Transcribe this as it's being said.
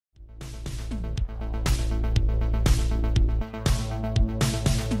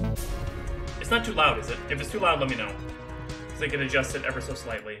not too loud, is it? If it's too loud, let me know. Because I can adjust it ever so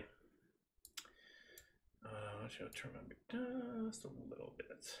slightly. I should turn my just a little bit.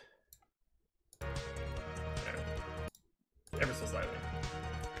 There. Ever so slightly.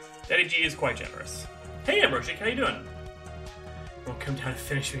 Daddy G is quite generous. Hey, Ambrosic, how you doing? Won't come down and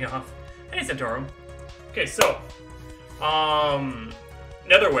finish me off. Hey, Centaurum. Okay, so,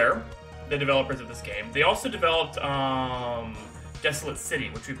 Netherware, the developers of this game, they also developed Desolate City,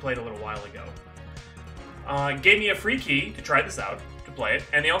 which we played a little while ago. Gave me a free key to try this out, to play it,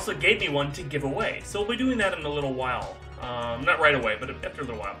 and they also gave me one to give away. So we'll be doing that in a little while. Not right away, but after a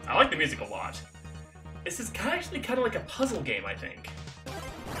little while. I like the music a lot. This is actually kind of like a puzzle game, I think.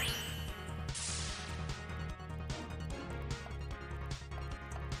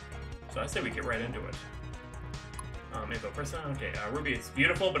 So I say we get right into it. Info person, okay, Ruby, it's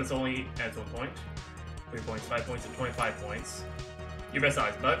beautiful, but it's only at its own point. 3 points, 5 points, and 25 points. Your best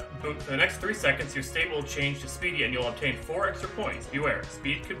odds, but for the next 3 seconds, your state will change to speedy and you'll obtain 4 extra points. Beware,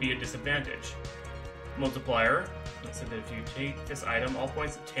 speed could be a disadvantage. Multiplier, so that if you take this item, all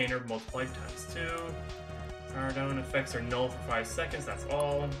points obtained are multiplied times 2. Power down effects are null for 5 seconds, that's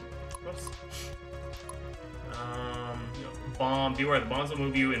all. Oops. Bomb, beware, the bombs will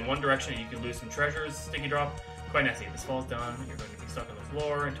move you in one direction and you can lose some treasures. Sticky drop, quite nasty. If this falls down, you're going to be stuck on the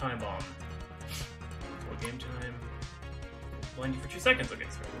floor. And time bomb. Full game time. Blind you for 2 seconds. Okay,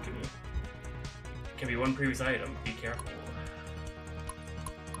 so what can be? Can be one previous item. Be careful.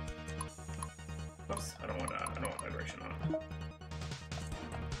 Oops, I don't want vibration on.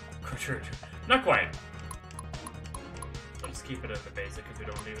 Not quite. I'll just keep it at the basic because we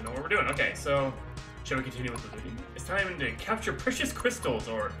don't even know what we're doing. Okay, so shall we continue with the looting? It's time to capture precious crystals,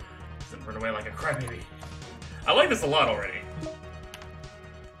 or doesn't run away like a crybaby. I like this a lot already.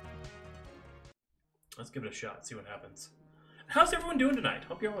 Let's give it a shot, see what happens. How's everyone doing tonight?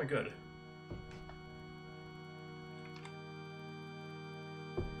 Hope you're all good.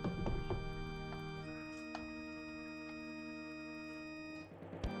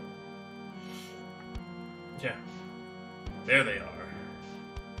 Yeah. There they are.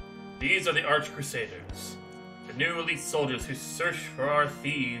 These are the Arch Crusaders. The new elite soldiers who search for our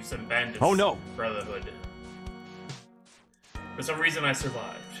thieves and bandits. Oh no! Brotherhood. For some reason I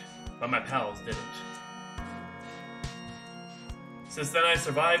survived, but my pals didn't. Since then I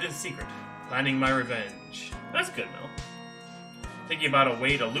survived in secret, planning my revenge. That's good, Mel. Thinking about a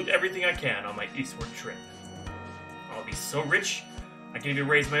way to loot everything I can on my eastward trip. I'll be so rich, I can even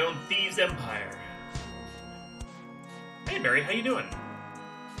raise my own thieves' empire. Hey Barry, how you doing?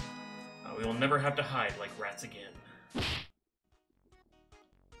 We will never have to hide like rats again.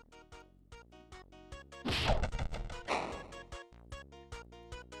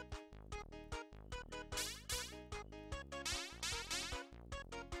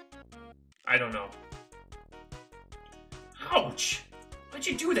 I don't know. Ouch! Why'd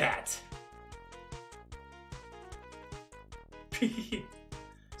you do that?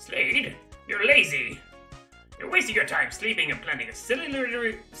 Slade, you're lazy. You're wasting your time sleeping and planning a silly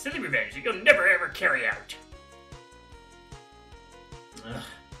revenge that you'll never ever carry out. Ugh.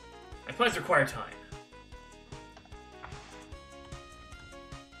 My plans require time.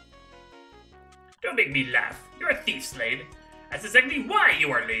 Don't make me laugh. You're a thief, Slade. That's exactly why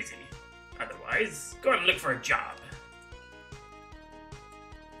you are lazy. Otherwise, go and look for a job.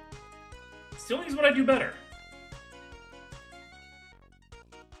 Stealing is what I do better.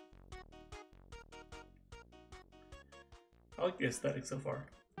 I like the aesthetic so far.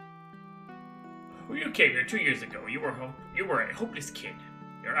 When you came here 2 years ago, you were a hopeless kid.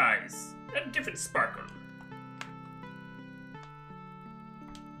 Your eyes had a different sparkle.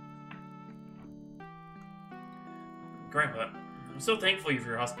 Grandpa, I'm so thankful for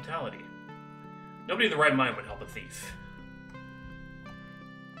your hospitality. Nobody in the right mind would help a thief.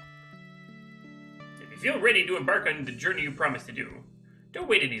 If you feel ready to embark on the journey you promised to do, don't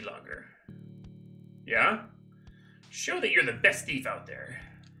wait any longer. Yeah? Show that you're the best thief out there.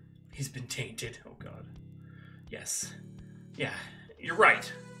 He's been tainted. Oh god. Yes. Yeah, you're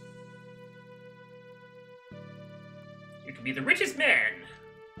right. You can be the richest man.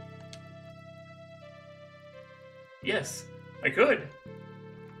 Yes, I could.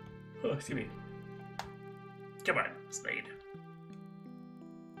 Oh, excuse me. Come on, Slade.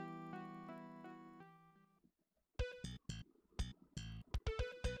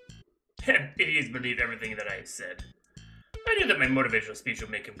 Idiots believe everything that I have said. I knew that my motivational speech would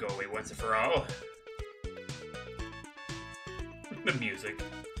make him go away once and for all. The music.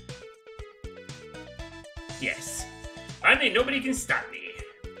 Yes. Finally, nobody can stop me.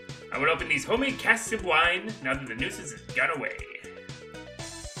 I would open these homemade casks of wine now that the nuisance has gone away.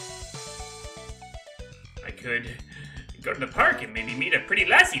 I could go to the park and maybe meet a pretty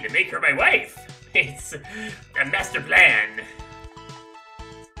lassie to make her my wife. It's a master plan.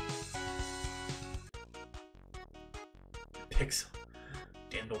 Pixel.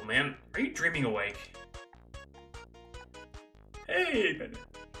 Damned old man, are you dreaming awake? Hey, man.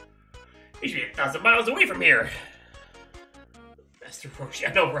 You should be 1,000 miles away from here. Master Roshi,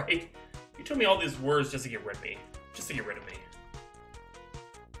 I know, right? You told me all these words just to get rid of me. Just to get rid of me.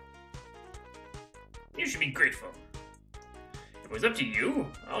 You should be grateful. If it was up to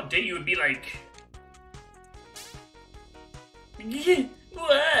you, all day you would be like...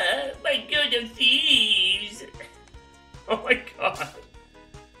 My god of thieves! Oh my god.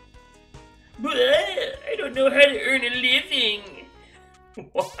 I don't know how to earn a living.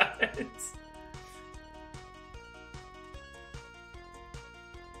 What?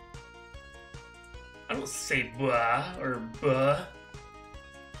 I don't say blah or buh.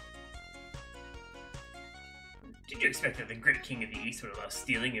 Did you expect that the great king of the East would allow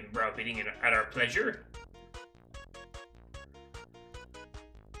stealing and browbeating at our pleasure?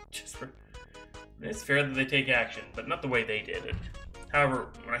 It's fair that they take action, but not the way they did it. However,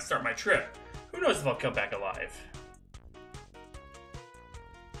 when I start my trip, who knows if I'll come back alive?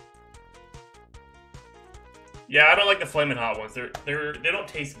 Yeah, I don't like the flamin' hot ones. They don't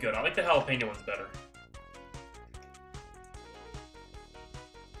taste good. I like the jalapeno ones better.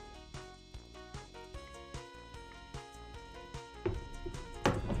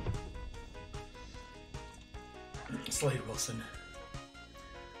 Slade Wilson.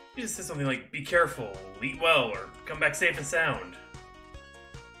 You just said something like, be careful, eat well, or come back safe and sound.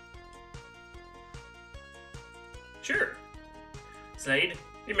 Sure. Slade,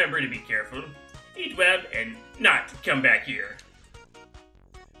 remember to be careful, eat well, and not come back here.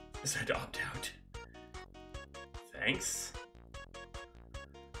 Decide to opt out. Thanks.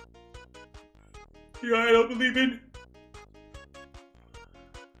 Yeah, I don't believe in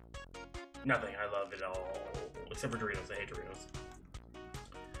nothing. I love it all. Except for Doritos. I hate Doritos.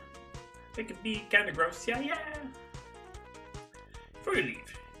 They could be kind of gross. Yeah. Before you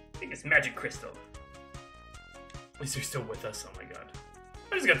leave, take this magic crystal. At least you're still with us. Oh my god.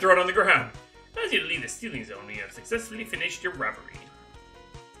 I'm just gonna throw it on the ground. As you leave the stealing zone, you have successfully finished your robbery.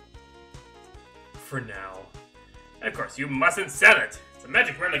 For now. And of course, you mustn't sell it. It's a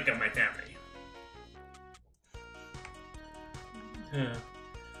magic relic of my family.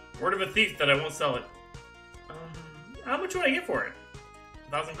 Word of a thief that I won't sell it. How much would I get for it?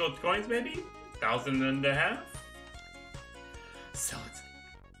 1,000 gold coins, maybe? 1,500? Sell it.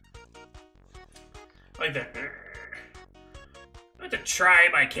 Like that. I'd like to try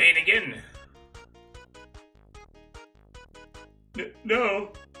my cane again.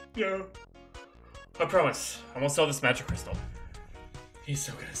 No. I promise, I won't sell this magic crystal. He's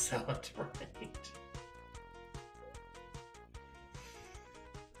still gonna sell it, right?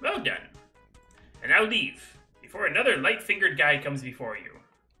 Well done. And now leave, before another light-fingered guy comes before you.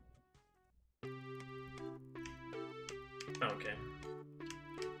 Okay.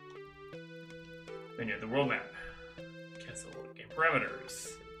 Menu of the world map. Cancel game parameters.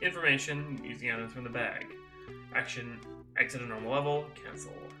 Information, using items from the bag. Action, exit a normal level,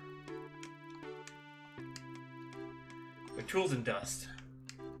 cancel. With tools and dust.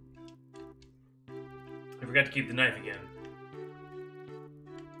 I forgot to keep the knife again.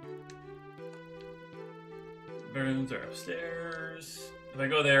 Rooms are upstairs. If I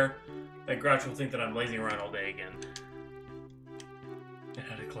go there, that Grouch will think that I'm lazing around all day again. I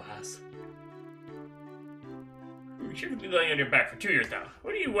had a class. You shouldn't be laying on your back for 2 years now.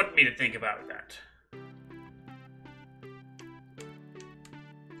 What do you want me to think about that?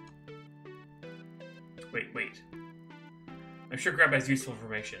 Wait. I'm sure Grandpa has useful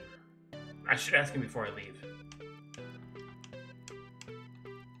information. I should ask him before I leave.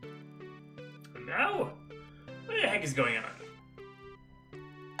 And now? What the heck is going on?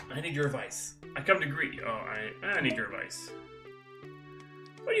 I need your advice. I come to greet you. Oh, I need your advice.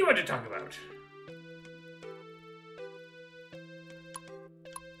 What do you want to talk about?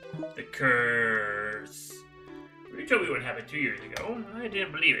 The curse. You told me what happened 2 years ago. I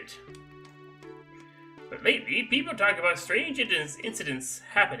didn't believe it. But lately, people talk about strange incidents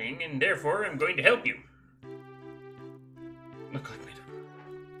happening, and therefore I'm going to help you. Look like me.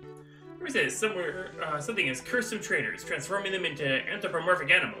 Where is it? Somewhere, something has cursed some traders, transforming them into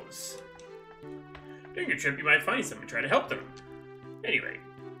anthropomorphic animals. During your trip, you might find some and try to help them. Anyway,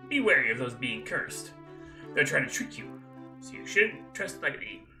 be wary of those being cursed. They'll try to trick you, so you shouldn't trust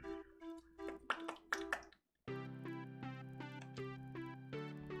lightly.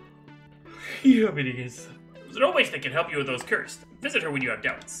 There's an old witch that can help you with those cursed. Visit her when you have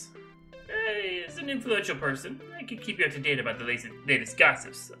doubts. Is an influential person. I can keep you up to date about the latest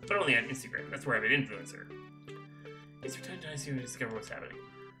gossips, but only on Instagram. That's where I'm an influencer. It's for 10 times to discover what's happening.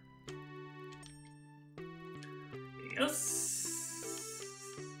 Anything else?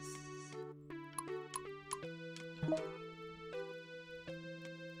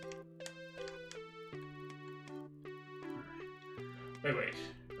 Wait.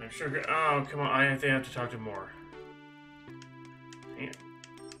 I'm sure. Oh, come on. I think I have to talk to more. Damn.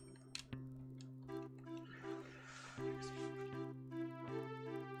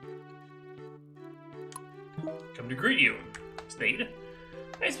 Come to greet you, Slade.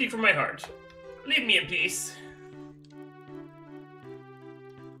 I speak from my heart. Leave me in peace.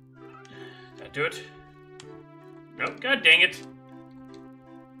 That do it? Nope. God dang it.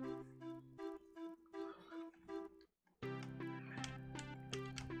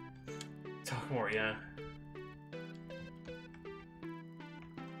 Talk more, yeah.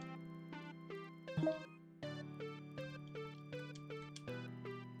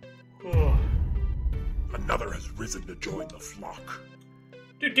 Oh. Another has risen to join the flock.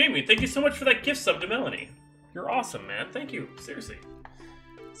 Dude, Damien, thank you so much for that gift sub to Melanie. You're awesome, man. Thank you. Seriously.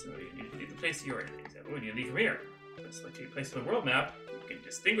 So you need to leave the place you're in. Example, when you leave from here. Select a place on the world map. You can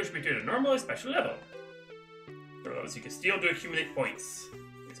distinguish between a normal and special level. For those, you can steal to accumulate points.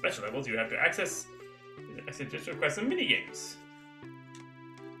 In special levels, you have to access just request some mini games.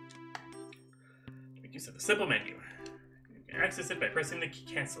 Make use of the simple menu. You can access it by pressing the key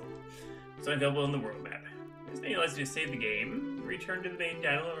cancel. It's only available in the world map. This menu allows you to save the game, return to the main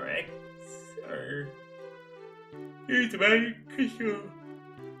title, or X, or use the magic crystal.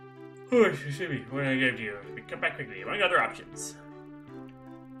 Oh, excuse me. What I gave to you? Come back quickly, among other options.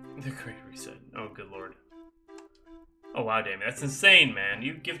 The Great Reset. Oh, good lord. Oh wow, Damien, that's insane, man.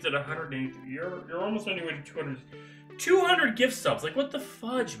 You gifted 180. You're almost on your way to 200. 200 gift subs. Like, what the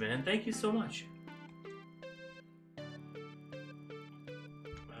fudge, man? Thank you so much.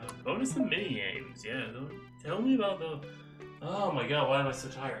 Bonus and mini games. Yeah, tell me about the. Oh my god, why am I so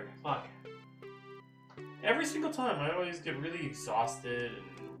tired? Fuck. Every single time, I always get really exhausted and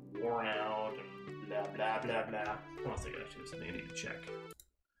worn out and blah blah blah blah. Hold on a second, actually, there's something I need to check. I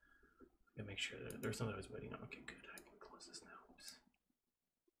gotta make sure that there's something I was waiting on. Okay, good. I can close this now. Oops.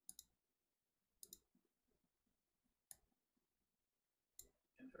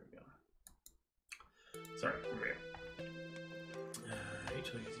 Yeah, there we go. Sorry, over here.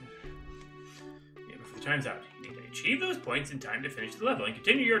 Yeah, before the time's out, you need to achieve those points in time to finish the level and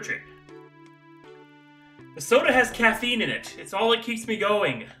continue your trip. The soda has caffeine in it. It's all that keeps me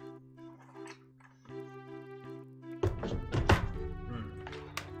going.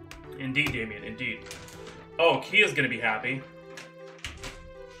 Indeed, Damien, indeed. Oh, Kia's gonna be happy.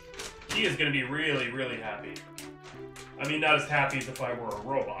 Kia's gonna be really, really happy. I mean, not as happy as if I were a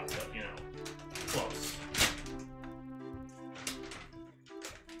robot, but, you know, close.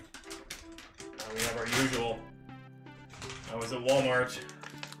 We have our usual. I was at Walmart.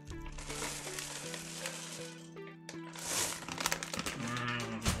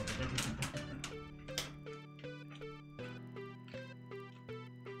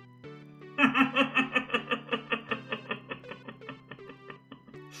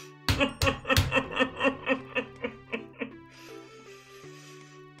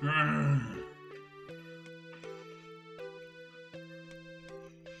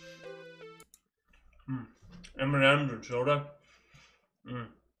 M&M's and soda.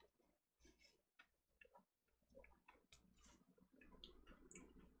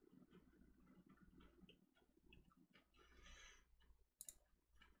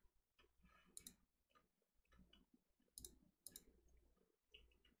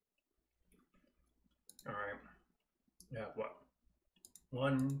 All right. Yeah, what?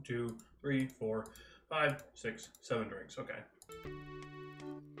 1, 2, 3, 4, 5, 6, 7 drinks. Okay.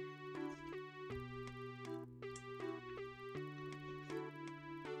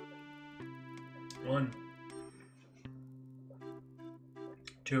 One,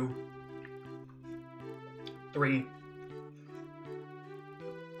 2, 3,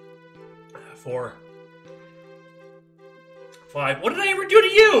 4, 5. What did I ever do to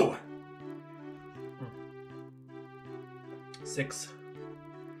you? 6.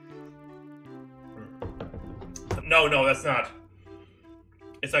 No, that's not.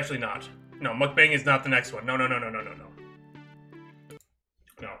 It's actually not. No, mukbang is not the next one. No. No,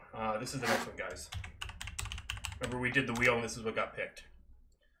 this is the next one, guys. Remember, we did the wheel, and this is what got picked.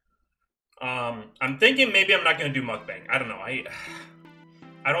 I'm thinking maybe I'm not going to do mukbang. I don't know. I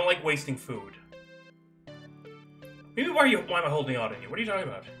don't like wasting food. Maybe why am I holding out on you? What are you talking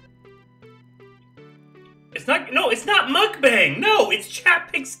about? It's not. No, it's not mukbang. No, it's chat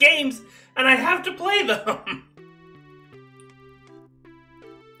picks games, and I have to play them.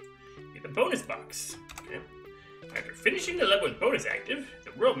 Get the bonus box. Okay. After finishing the level with bonus active,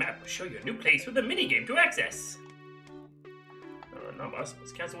 the world map will show you a new place with a mini game to access. No, boss.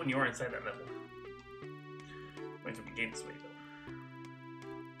 Let's cancel when you are inside that level. Might as well be game this way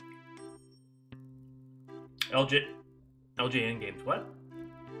though. LJN games. What?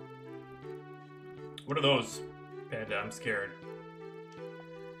 What are those? Panda, I'm scared.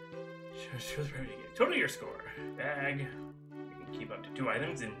 Total your score. Bag. You can keep up to 2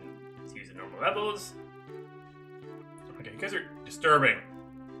 items and use the normal levels. Okay, you guys are disturbing.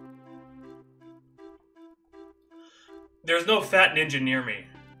 There's no fat ninja near me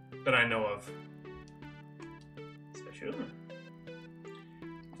that I know of.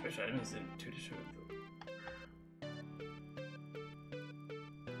 Special items in 2 to show.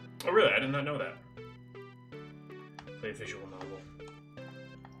 Oh really? I did not know that. Play a visual novel.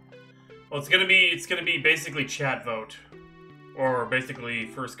 Well, it's gonna be basically chat vote, or basically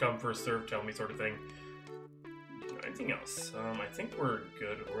first come first serve, tell me sort of thing. Anything else? I think we're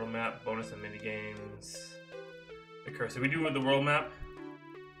good. World map, bonus and mini games. Okay, so we do with the world map.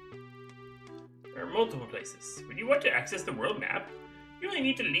 There are multiple places. When you want to access the world map, you only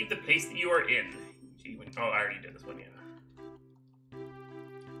need to leave the place that you are in. Oh, I already did this one, yeah.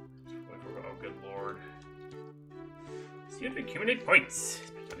 Oh, good lord. So you have to accumulate points.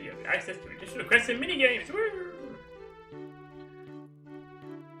 Especially you have access to additional quests and minigames. Woo!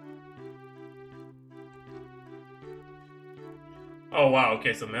 Oh wow,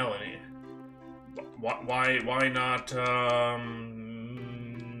 okay, so Melanie. Why not,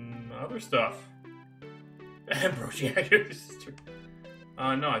 other stuff? Ambrosiac.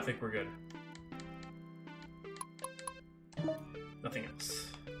 No, I think we're good. Nothing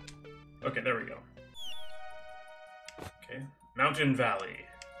else. Okay, there we go. Okay, Mountain Valley.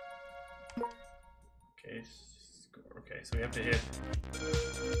 Okay, score. Okay, so we have to hit.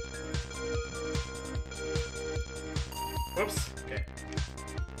 Whoops. Okay.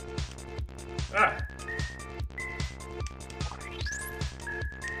 Ah.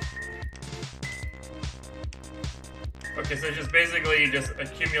 Okay, so it's just basically just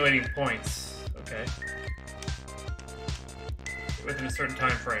accumulating points. Okay. Within a certain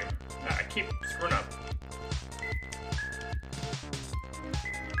time frame. Ah, I keep screwing up.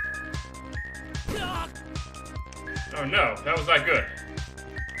 Oh no, that was not good.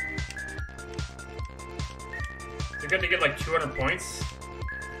 You're going to get like 200 points.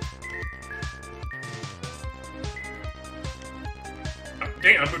 Oh,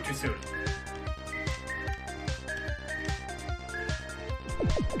 dang, I moved too soon.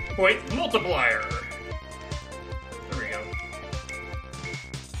 Point multiplier. There we go.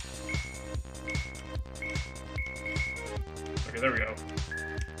 Okay, there we go.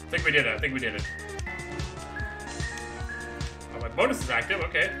 I think we did it. I think we did it. Oh, my bonus is active.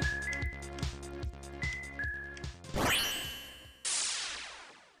 Okay.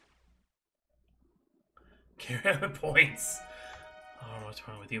 Points. Oh, what's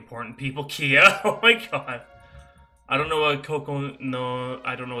wrong with the important people, Kia? Oh my god. I don't know what Coco. No,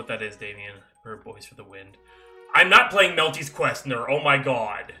 I don't know what that is, Damien. Bird Boys for the Wind. I'm not playing Melty's Quest, nerd. Oh my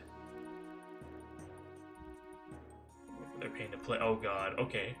god. They're paying to play. Oh god.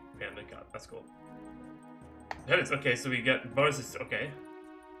 Okay. Panda God. That's cool. That is okay. So we get bonuses. Okay.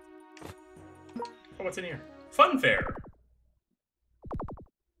 Oh, what's in here? Fun Fair.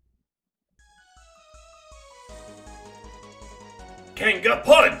 Kanga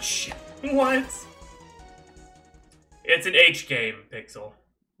Punch! What? It's an H game, Pixel.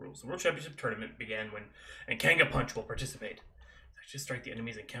 Rules. The World Championship Tournament began when and Kanga Punch will participate. Just strike the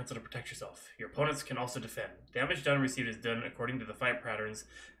enemies and cancel to protect yourself. Your opponents can also defend. Damage done and received is done according to the fight patterns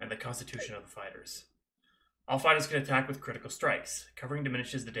and the constitution of the fighters. All fighters can attack with critical strikes. Covering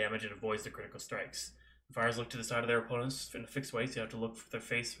diminishes the damage and avoids the critical strikes. The fighters look to the side of their opponents in a fixed way, so you have to look for their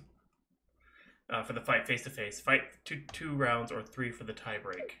face for the fight face-to-face. Fight 2 rounds or 3 for the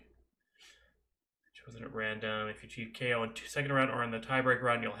tiebreak. Chosen at random. If you achieve KO in the second round or in the tiebreak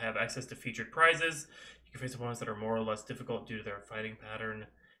round, you'll have access to featured prizes. You can face opponents that are more or less difficult due to their fighting pattern.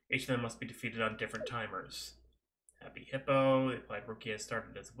 Each of them must be defeated on different timers. Happy Hippo. The applied rookie has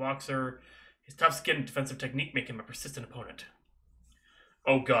started as a boxer. His tough skin and defensive technique make him a persistent opponent.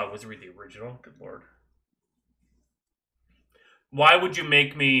 Oh god, was it the original? Good lord. Why would you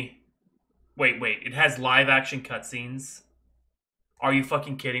make me... Wait, it has live action cutscenes? Are you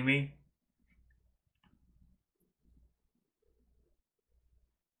fucking kidding me?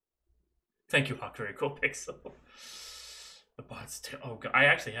 Thank you, Hawk. Very cool, Pixel. The bot's oh god, I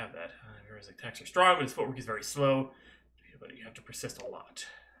actually have that. His attacks are strong, but his footwork is very slow. But you have to persist a lot.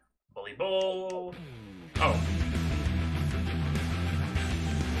 Bully Bull. Oh.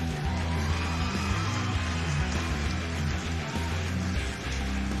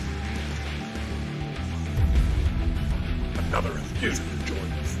 Another has risen to join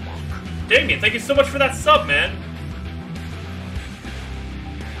the flock. Damien, thank you so much for that sub, man.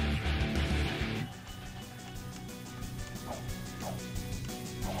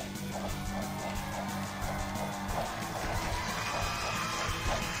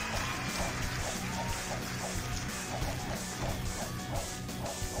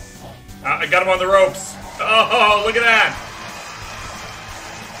 I got him on the ropes. Oh, look at that.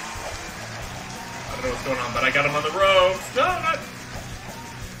 I don't know what's going on, but I got him on the ropes. No, not...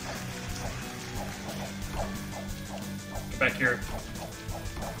 Get back here.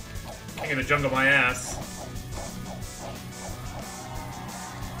 King of the jungle, my ass.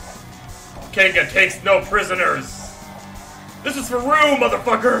 Kenga takes no prisoners. This is for Rue,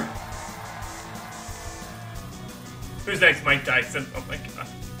 motherfucker. Who's next? Mike Dyson. Oh my god.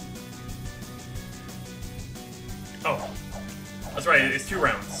 Oh, that's right, it's 2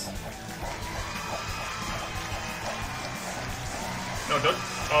 rounds. No, don't...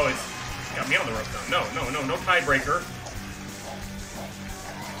 Oh, it's got me on the rope now. No tiebreaker.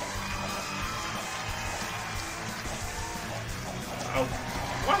 Oh,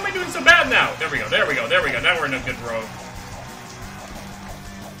 why am I doing so bad now? There we go. Now we're in a good row.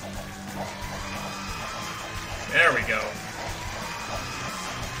 There we go.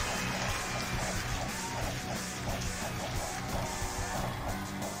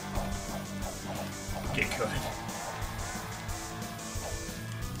 Get good.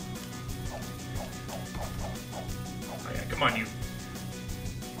 Oh yeah, come on, you.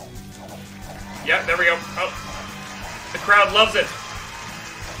 Yeah, there we go. Oh, the crowd loves it.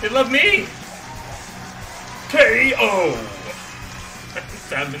 They love me. KO.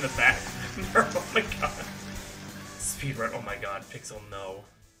 Stab him in the back. Oh my god. Speedrun. Oh my god. Pixel, no.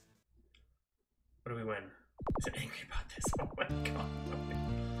 What do we win? Is it angry about this? Oh my god.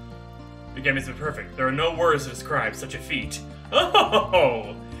 The game isn't perfect. There are no words to describe such a feat.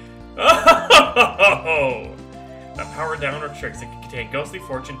 Oh! Oh! A power down or tricks that can contain ghostly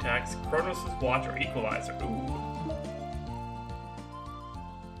fortune tax, Kronos' watch, or equalizer. Ooh.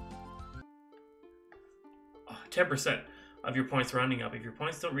 10% of your points rounding up. If your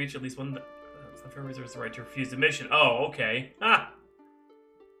points don't reach at least one, Sunfire reserves the right to refuse admission. Oh, okay. Ah!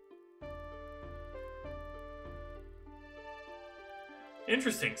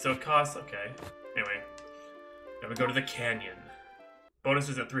 Interesting. So it costs... Okay. Anyway. Now we go to the canyon. Bonus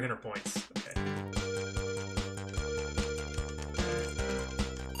is at 300 points. Okay.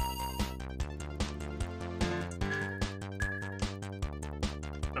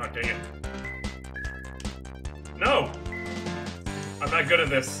 Oh, dang it. No! I'm not good at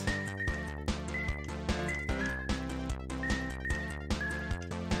this.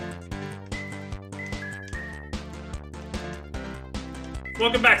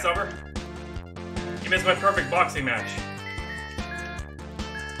 Welcome back, Summer. You missed my perfect boxing match.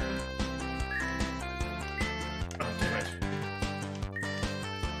 Oh, damn it.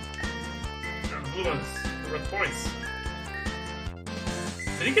 Oh, the blue ones. They're worth points.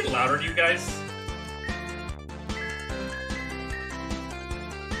 Did he get louder to you guys?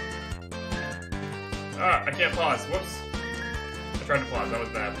 Ah, I can't pause. Whoops. I tried to pause. That was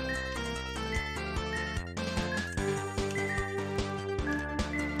bad.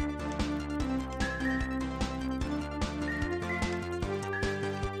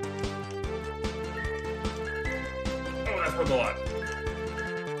 A lot.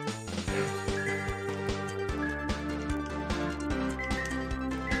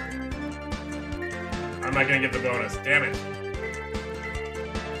 I'm not gonna get the bonus. Damn it.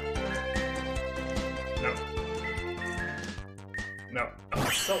 No. No. Oh,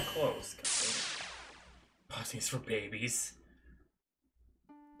 we're so close. Pausing is for babies.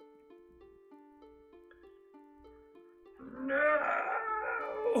 No.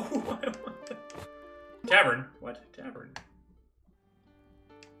 I want that. Tavern? What? Tavern?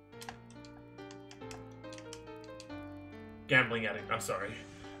 Gambling addict. I'm sorry.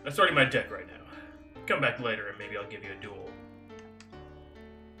 I'm sorting my deck right now. Come back later and maybe I'll give you a duel.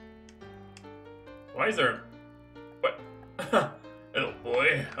 Why is there... What? Hello,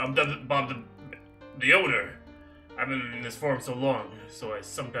 boy. I'm Bob the owner. I've been in this form so long, so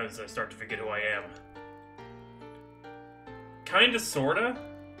sometimes I start to forget who I am. Kinda, sorta?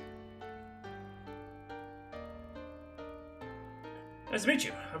 Nice to meet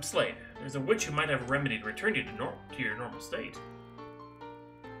you. I'm Slade. There's a witch who might have a remedy to return you to your normal state.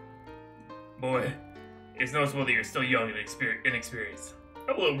 Boy, it's noticeable that you're still young and inexperienced.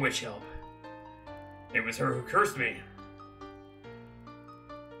 How will a witch help? It was her who cursed me.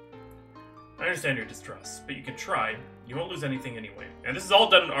 I understand your distrust, but you can try. You won't lose anything anyway. And this is all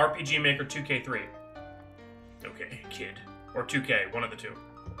done in RPG Maker 2K3. Okay, kid. Or 2K, one of the two.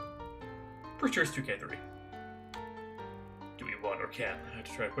 Pretty sure it's 2K3. Do we want or can? I have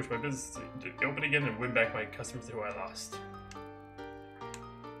to try to push my business to open again and win back my customers who I lost.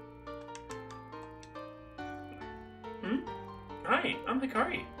 Hi, I'm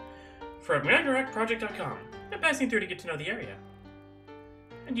Hikari. From ManDirectProject.com. I'm passing through to get to know the area.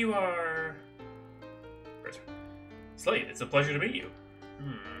 And you are... Slade, it's a pleasure to meet you.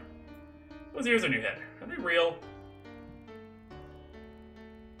 Those ears on your head, are they real?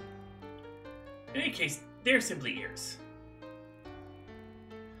 In any case, they're simply ears.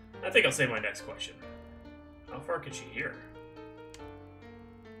 I think I'll save my next question. How far can she hear?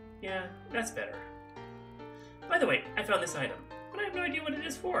 Yeah, that's better. By the way, I found this item, but I have no idea what it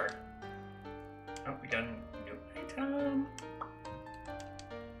is for. Oh, we got a new item.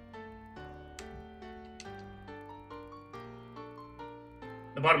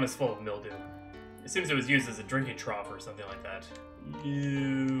 The bottom is full of mildew. It seems it was used as a drinking trough or something like that.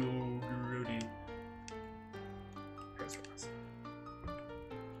 Ew, grody.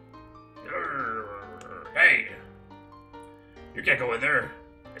 Hey! You can't go in there.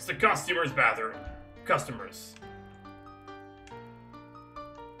 It's the costumer's bathroom. Customers.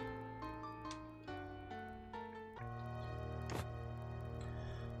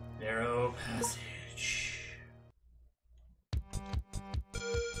 Narrow passage.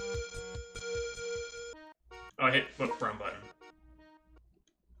 Oh, I hit what brown button.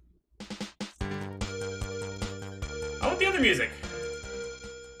 I want the other music.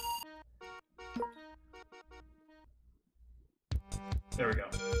 There we go.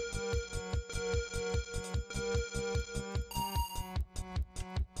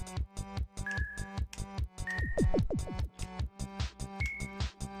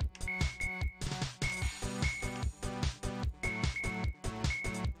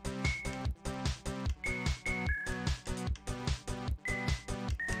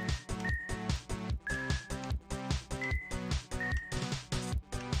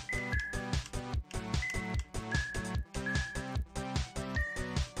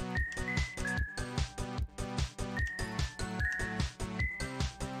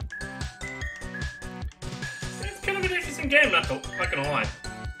 Kind of an interesting game, not gonna lie.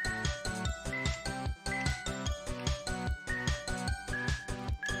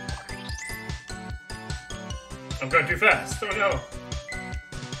 I'm going too fast. Oh no.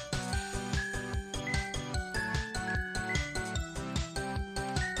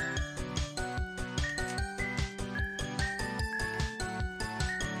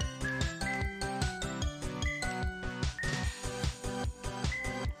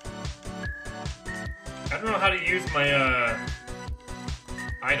 I don't know how to use my,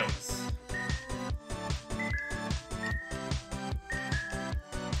 items.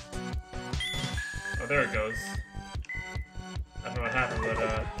 Oh, there it goes. I don't know what happened, but,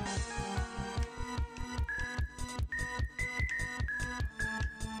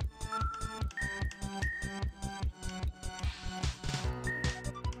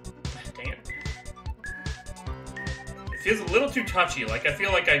 dang it. It feels a little too touchy. Like, I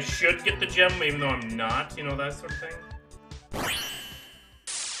feel like I should get the gem, even though I'm not, you know, that sort of thing.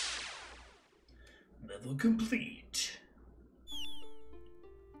 Level complete.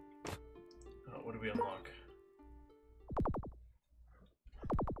 Oh, what do we unlock?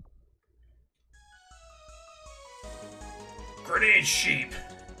 Grenade sheep!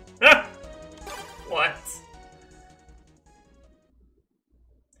 Ah! What?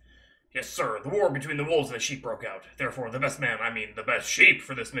 Yes, sir. The war between the wolves and the sheep broke out. Therefore, the best man, I mean the best sheep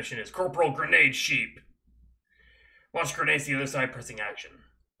for this mission is Corporal Grenade Sheep. Launch grenades to the other side, pressing action.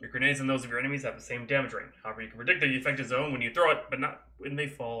 Your grenades and those of your enemies have the same damage rate. However, you can predict the effective zone when you throw it, but not when they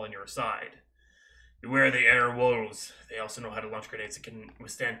fall on your side. Beware the air wolves. They also know how to launch grenades that can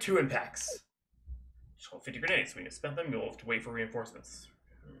withstand 2 impacts. Just hold 50 grenades. When you spend them, you'll have to wait for reinforcements.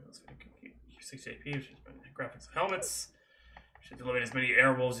 60 AP, which is graphics of helmets. Should eliminate as many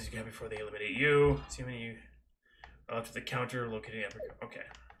air wolves as you can before they eliminate you. See how many you up to the counter locating every. Okay.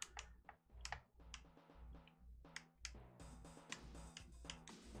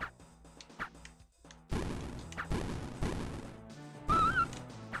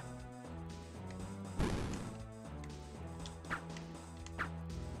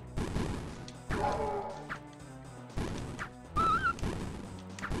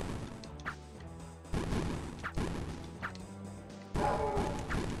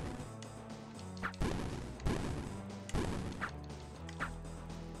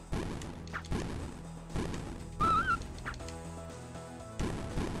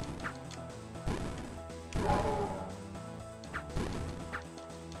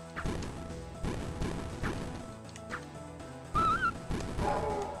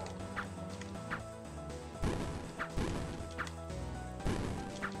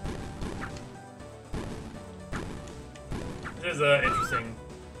 is an interesting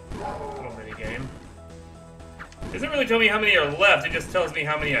little mini game. It doesn't really tell me how many are left, it just tells me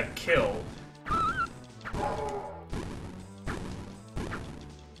how many I've killed.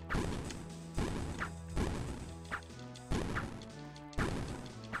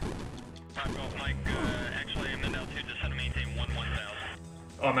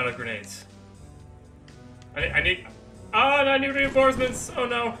 Oh, I'm out of grenades. I need... Oh, and I need reinforcements! Oh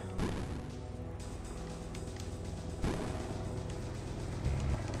no!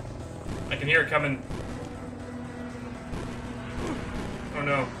 I can hear it coming. Oh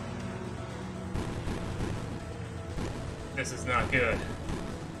no. This is not good.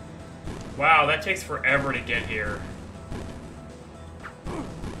 Wow, that takes forever to get here.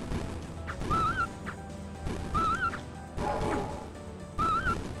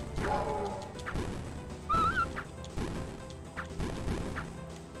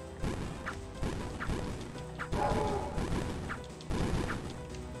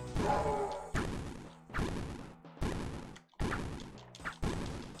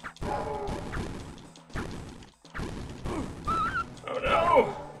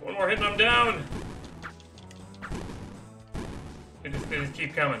 Hitting them down. They just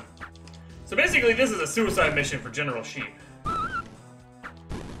keep coming. So basically, this is a suicide mission for General Sheep.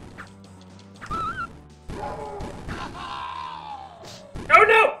 Oh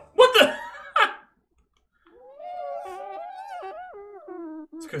no! What the?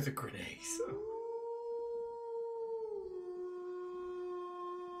 Let's go with the grenades.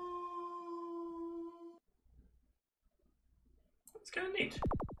 It's kind of neat.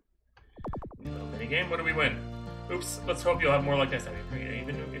 Little minigame. What do we win? Oops. Let's hope you'll have more like this time.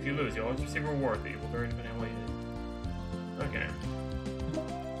 Even if you lose, you'll always receive a reward that you will vary depending on what you did. Okay.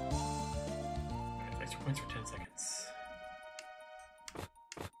 Alright, extra points for 10 seconds.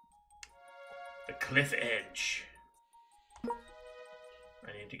 The cliff edge.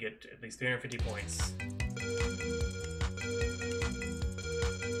 I need to get at least 350 points.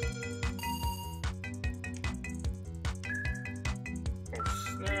 Oh,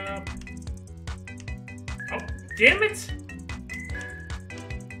 snap. Oh, damn it!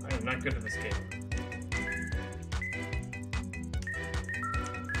 I am not good at this game.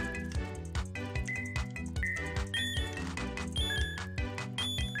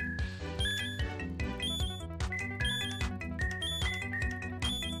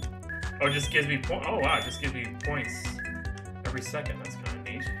 Oh, it just gives me points. Oh wow, it just gives me points every second. That's kind of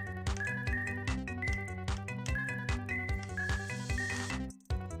neat.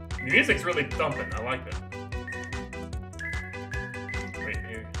 The music's really thumping. I like it. Wait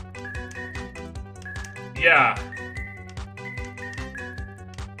here. Yeah.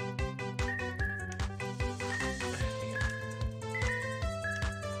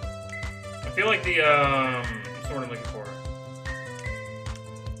 I feel like the what's the word I'm looking for?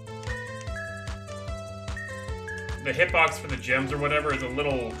 The hitbox for the gems or whatever is a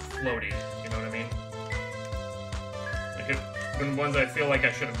little floaty, you know what I mean? Like when ones I feel like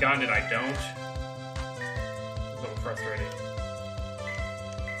I should have gotten it, I don't. It's a little frustrating.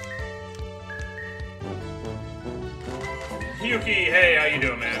 Yuki, hey, how you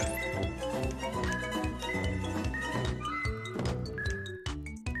doing, man?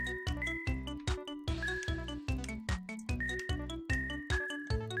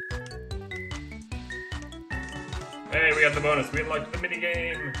 Hey, we got the bonus. We unlocked the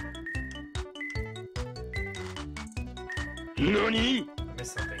minigame. NANI? I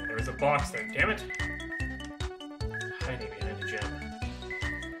missed something. There was a box there. Damn it. Hiding behind a gem.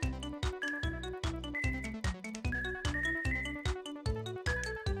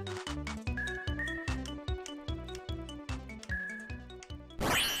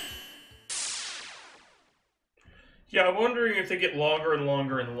 Yeah, I'm wondering if they get longer and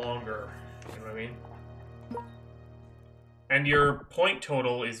longer and longer. You know what I mean? And your point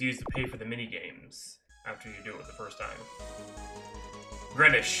total is used to pay for the mini-games after you do it the first time.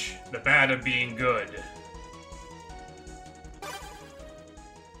 Greenwich, the bad of being good.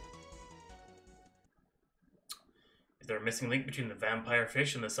 Is there a missing link between the vampire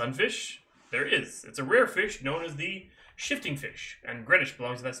fish and the sunfish? There is. It's a rare fish known as the shifting fish, and Greenwich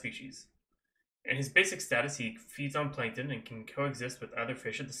belongs to that species. In his basic status, he feeds on plankton and can coexist with other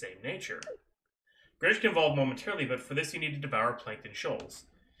fish of the same nature. Greenwich can evolve momentarily, but for this you need to devour plankton shoals.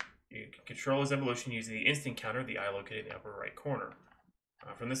 You can control his evolution using the instant counter, the eye located in the upper right corner.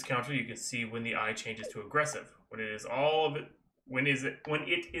 From this counter, you can see when the eye changes to aggressive. When it is at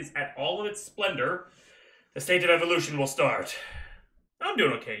all of its splendor, the state of evolution will start. I'm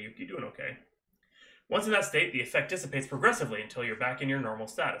doing okay. You're doing okay. Once in that state, the effect dissipates progressively until you're back in your normal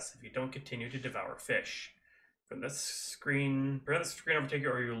status if you don't continue to devour fish. Prevent this screen overtake you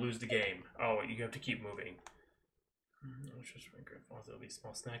or you'll lose the game. Oh, you have to keep moving. Let's just drink it. There'll be a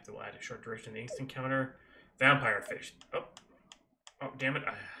small snack that will add a short duration to the instant counter. Vampire fish. Oh. Oh, damn it.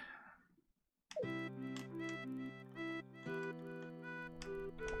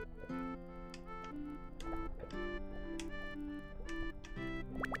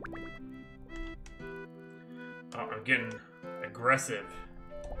 Oh, I'm getting aggressive.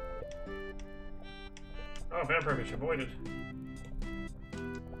 Oh, vampire fish avoided.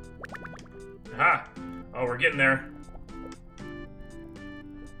 Aha! Oh, we're getting there.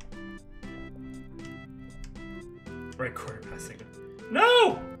 Right quarter past second.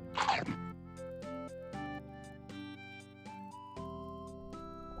 No!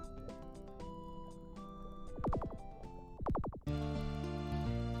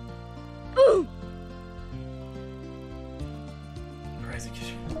 Ooh! Pricing.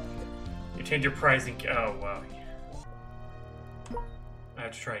 You change your pricing. Oh, wow. I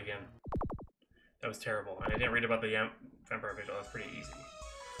have to try again. That was terrible. And I didn't read about the vampire fish. Oh, that's pretty easy.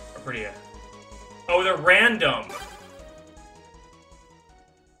 Or pretty. Oh, they're random!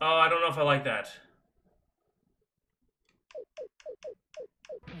 Oh, I don't know if I like that.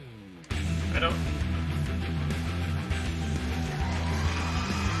 I don't...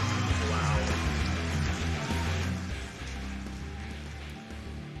 Wow.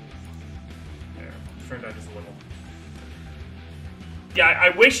 There. Turned out just a little. Yeah, I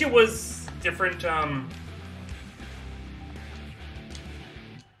wish it was different, Oh,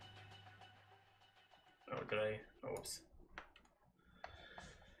 did I? Oh, whoops.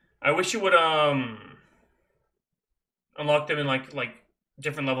 I wish you would unlock them in like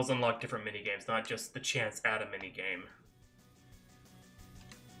different levels, unlock different mini games, not just the chance at a mini game.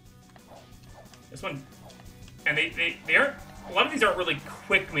 This one, and they aren't. A lot of these aren't really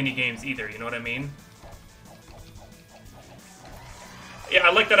quick mini games either. You know what I mean? Yeah,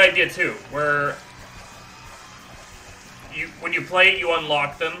 I like that idea too, where when you play, you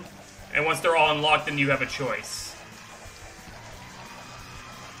unlock them, and once they're all unlocked, then you have a choice.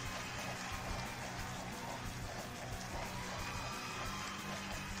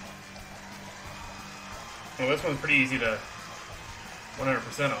 Well, this one's pretty easy to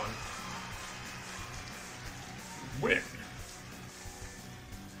 100% on. Win.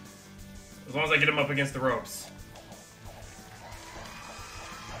 As long as I get him up against the ropes.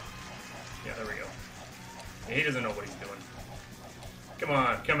 Yeah, there we go. Yeah, he doesn't know what he's doing. Come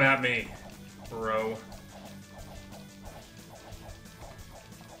on, come at me, bro.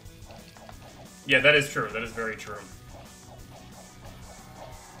 Yeah, that is true. That is very true.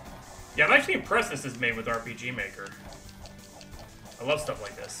 Yeah, I'm actually impressed this is made with RPG Maker. I love stuff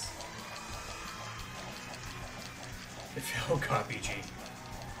like this. Oh, God, RPG.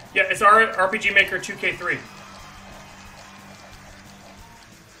 Yeah, it's our RPG Maker 2K3.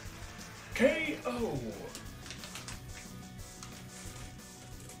 KO.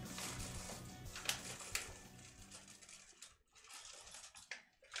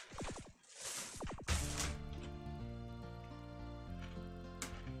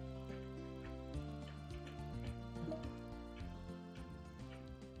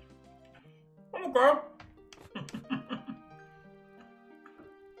 Oh, God.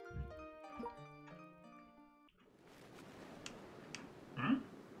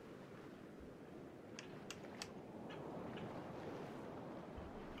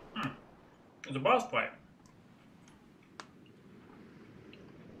 It's a boss fight.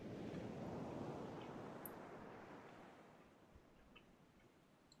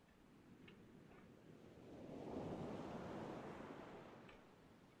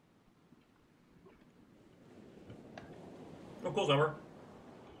 Oh, cool, Summer.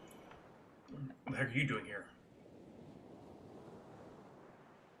 What the heck are you doing here?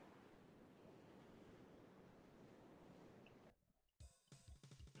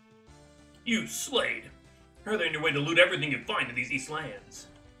 You Slade! Hurry on your way to loot everything you find in these East Lands.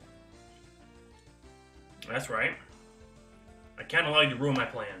 That's right. I can't allow you to ruin my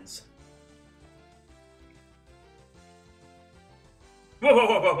plans. Whoa, whoa,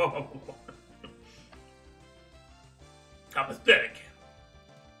 whoa, whoa, whoa, whoa, whoa. How pathetic.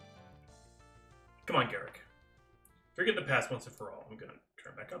 Come on, Garrick. Forget the past once and for all. I'm gonna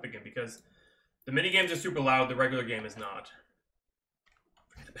turn back up again because the minigames are super loud, the regular game is not.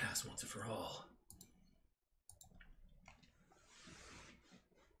 Forget the past once and for all.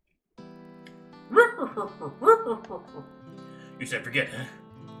 You said forget, huh?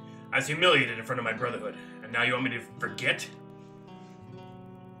 I was humiliated in front of my brotherhood, and now you want me to forget?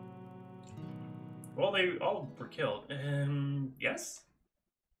 Well, they all were killed. Yes?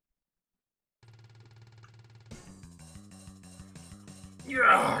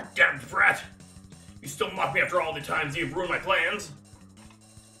 Yeah, damn brat! You still mock me after all the times you've ruined my plans?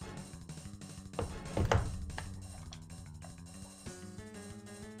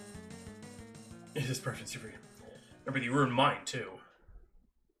 Is this preference for you? Remember, you ruined mine, too.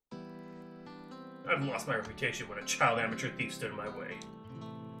 I've lost my reputation when a child amateur thief stood in my way.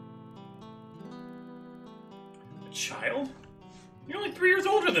 A child? You're only 3 years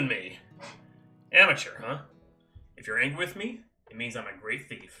older than me. Amateur, huh? If you're angry with me, it means I'm a great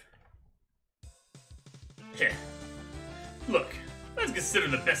thief. Heh. Look, I was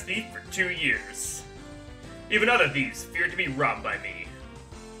considered the best thief for 2 years. Even other thieves feared to be robbed by me.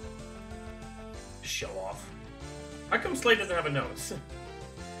 Show off. How come Slade doesn't have a nose?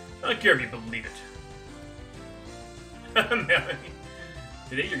 I don't care if you believe it. Melanie,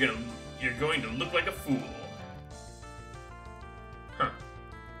 today you're going to look like a fool. Huh.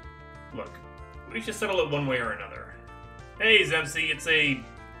 Look, we should settle it one way or another. Hey, Zemsy, it's a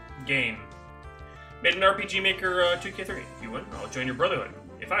game. Made an RPG Maker 2K3. If you win, I'll join your brotherhood.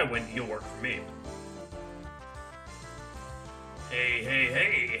 If I win, you'll work for me. Hey, hey,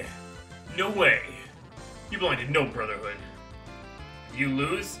 hey. No way. You belong to no brotherhood. If you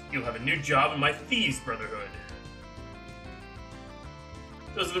lose, you'll have a new job in my Thieves Brotherhood.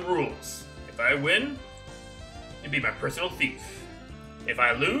 Those are the rules. If I win, you'll be my personal thief. If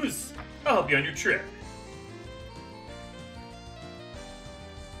I lose, I'll help you on your trip.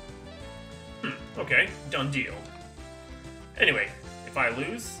 Okay, done deal. Anyway, if I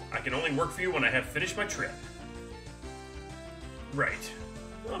lose, I can only work for you when I have finished my trip. Right.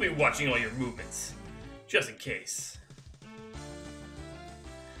 I'll be watching all your movements, just in case.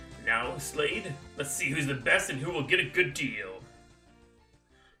 Now, Slade, let's see who's the best and who will get a good deal.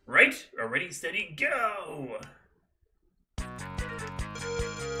 Right? Ready, steady, go!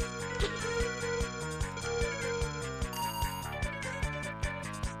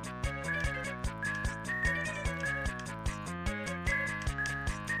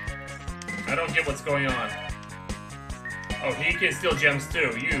 I don't get what's going on. Oh, he can steal gems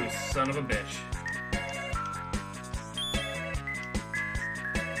too, you son of a bitch.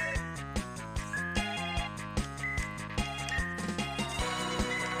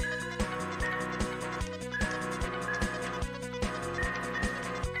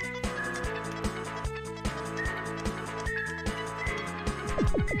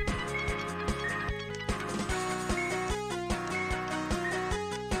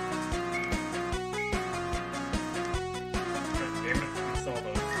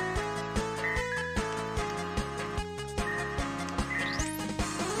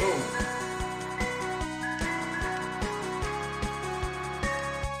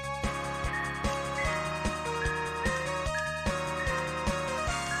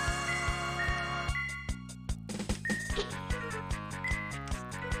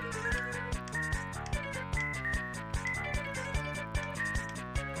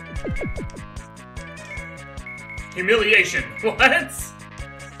 Humiliation. What? I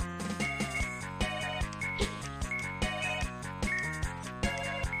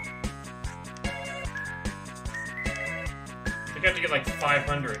think I have to get like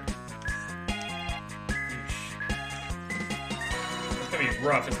 500. It's gonna be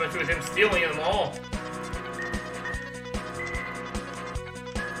rough, especially with him stealing them all.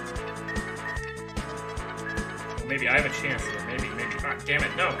 Well, maybe I have a chance here. Maybe. Ah, damn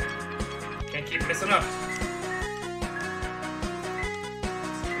it, no. Can't keep messing up.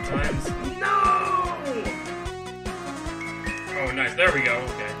 Times. No! Oh, nice. There we go.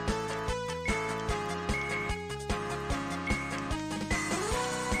 Okay.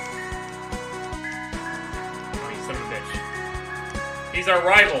 Oh, you son of a bitch. He's our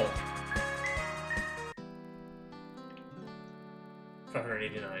rival.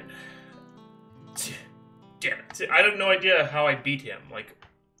 589. Damn it. I have no idea how I beat him. Like,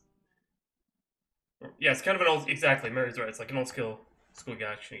 yeah, it's kind of an old. Exactly, Mary's right. It's like an old school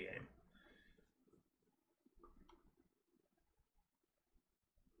action game.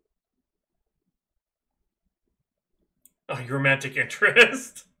 Oh, your romantic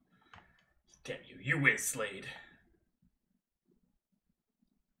interest. Damn you. You win, Slade.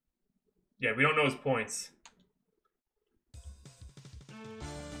 Yeah, we don't know his points.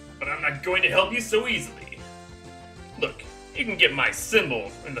 But I'm not going to help you so easily. Look, you can get my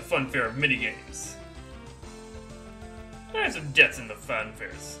symbol in the funfair of minigames. I have some debts in the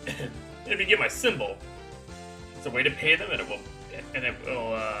funfairs. And if you get my symbol, it's a way to pay them, and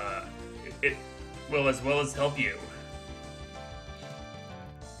it will as well as help you.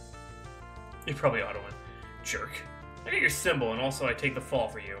 You probably ought to win. Jerk. I get your symbol, and also I take the fall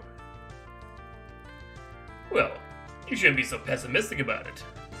for you. Well, You shouldn't be so pessimistic about it.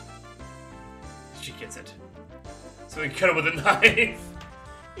 She gets it. So we cut it with a knife.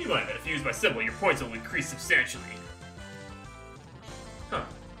 You might have fused my symbol, your points will increase substantially. Huh.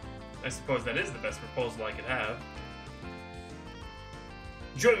 I suppose that is the best proposal I could have.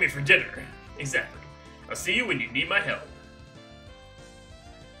 Join me for dinner. Exactly. I'll see you when you need my help.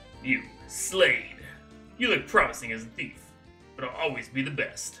 You, Slade. You look promising as a thief, but I'll always be the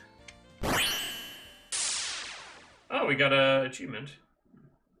best. Oh, we got an achievement.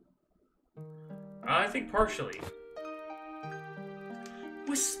 I think partially.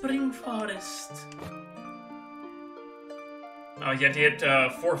 Whispering Forest. Oh, you have to hit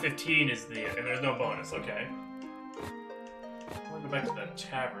 415 is the... and there's no bonus, okay. I'm gonna go back to that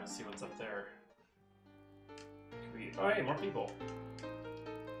tavern and see what's up there. Oh, hey, more people.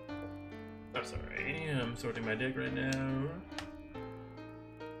 I'm sorry, I'm sorting my dick right now.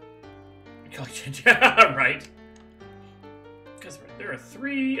 Right. Because there are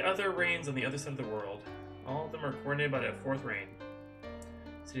 3 other reigns on the other side of the world. All of them are coordinated by that 4th reign.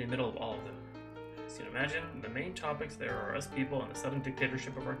 Sitting in the middle of all of them. As you can imagine, the main topics there are us people and the sudden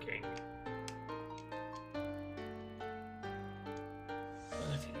dictatorship of our king.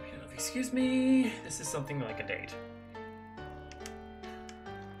 Excuse me, this is something like a date.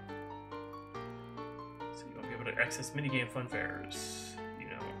 So you won't be able to access minigame fun fairs. You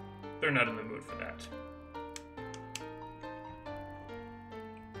know, they're not in the mood for that.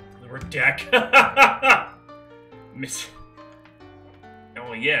 The word deck. Miss.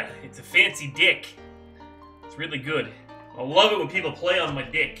 Oh yeah, it's a fancy dick. It's really good. I love it when people play on my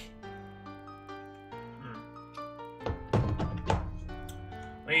dick.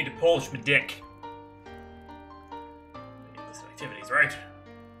 I need to polish my dick. List of activities, right?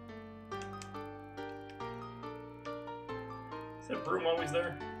 Is that broom always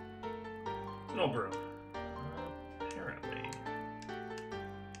there? It's an old broom. Apparently.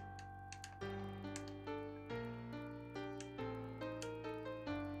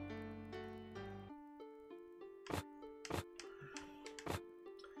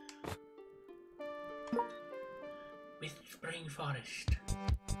 Whispering Forest.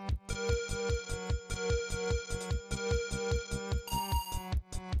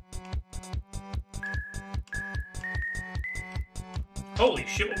 Holy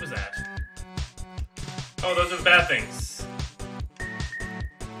shit, what was that? Oh, those are the bad things.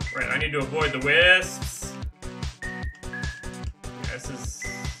 Right, I need to avoid the wisps. Yeah, this is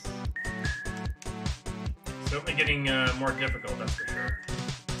certainly getting more difficult, that's for sure.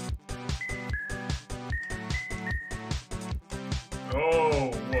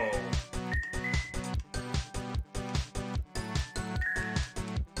 Oh, whoa.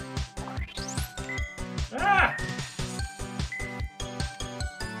 Ah!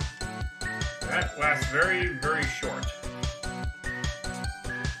 That lasts very, very short.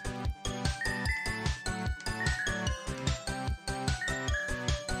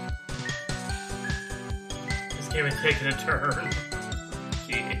 This game is taking a turn.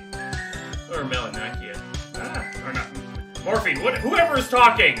 Or Melanachia. Or not. Morphine, whoever is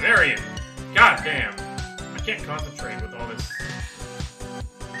talking! Marion! God damn. I can't concentrate with all this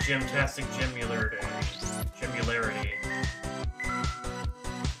gemtastic gemularity.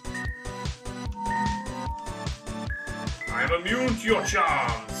 I'm immune to your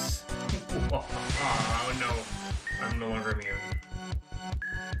charms! Oh no. I'm no longer immune.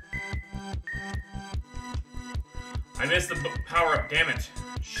 I missed the power-up, damn it.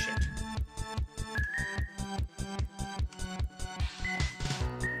 Shit.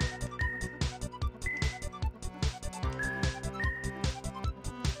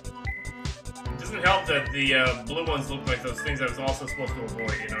 It doesn't help that the blue ones look like those things I was also supposed to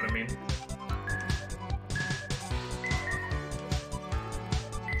avoid, you know what I mean?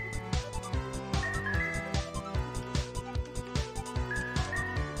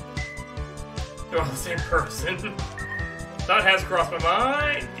 They're all the same person. Thought has crossed my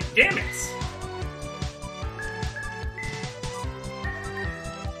mind. Damn it!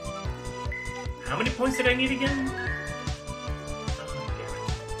 How many points did I need again? Oh, damn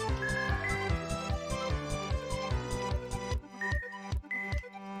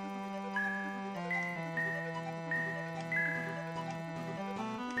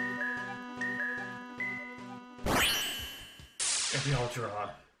it. And we all draw.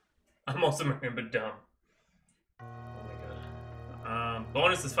 I'm also married but dumb. Oh my god.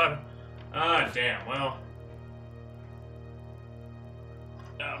 Bonus is 5. Ah, damn. Well.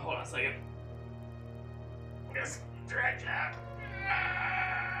 Hold on a second. Just stretch out.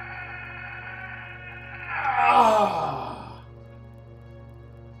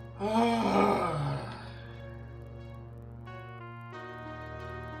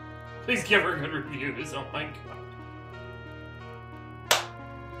 Please give her good reviews, oh my god.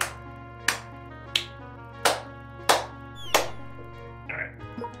 Alright.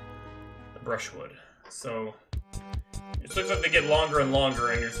 The brushwood. So, it looks like they get longer and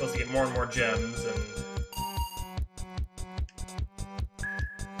longer, and you're supposed to get more and more gems, and...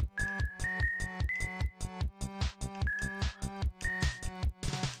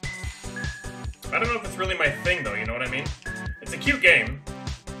 I don't know if it's really my thing, though, you know what I mean? It's a cute game.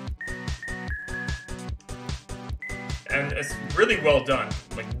 And it's really well done.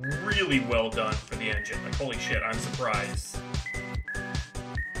 Like, really well done for the engine. Like, holy shit, I'm surprised.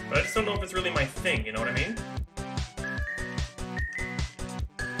 But I just don't know if it's really my thing, you know what I mean?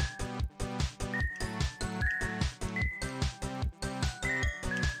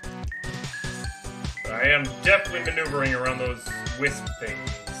 But I am definitely maneuvering around those wisp things.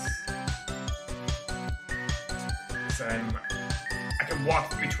 So I can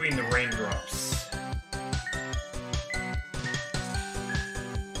walk between the raindrops.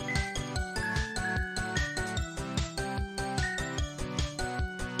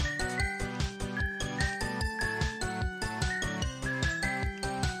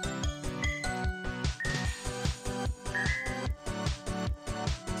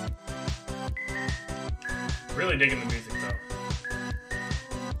 Really digging the music, though.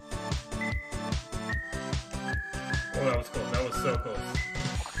 Oh, that was close. That was so close.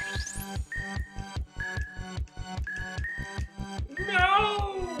 No!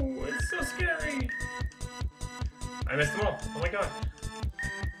 It's so scary! I missed them all. Oh my god.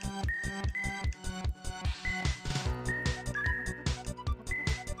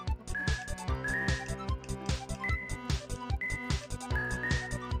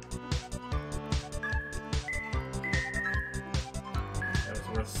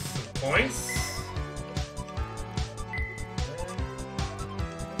 Points.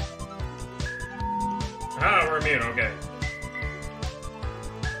 Ah, we're immune, okay.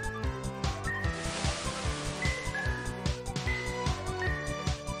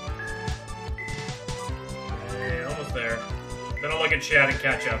 Hey, almost there. Then I'll look at chat and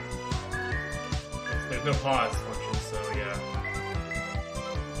catch up. There's no pause function, so yeah.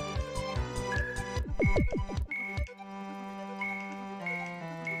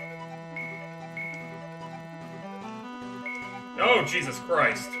 Oh, Jesus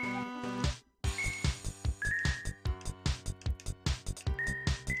Christ.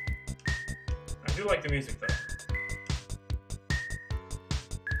 I do like the music, though.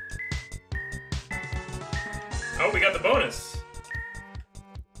 Oh, we got the bonus.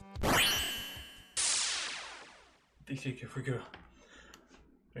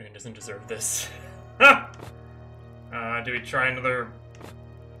 It doesn't deserve this. Do we try another...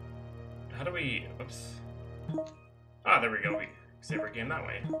 How do we... Oops. Ah, there we go. We save our game that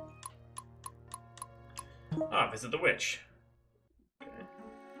way. Ah, visit the witch. Okay.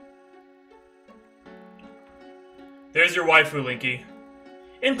 There's your waifu, Linky.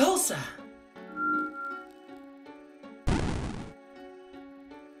 Impulsa!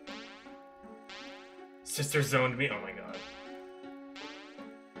 Sister zoned me. Oh my god.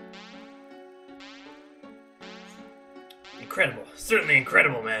 Incredible. Certainly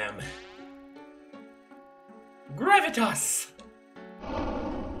incredible, ma'am. Gravitas!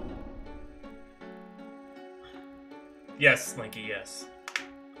 Yes, Linky, yes.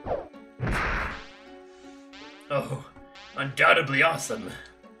 Oh, undoubtedly awesome.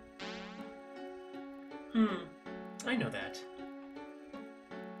 I know that.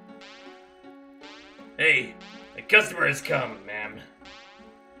 Hey, the customer has come, ma'am.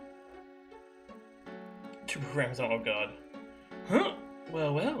 2 programs, oh god. Huh?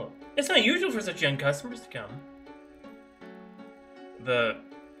 Well, well. It's not usual for such young customers to come. The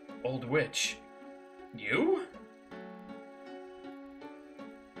old witch. You?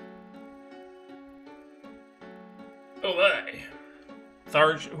 Oh, I.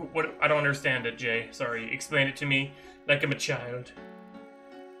 Sarge, what? I don't understand it, Jay. Sorry, explain it to me like I'm a child.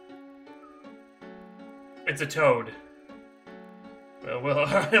 It's a toad. Well,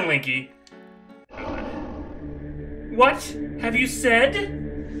 Linky. What have you said?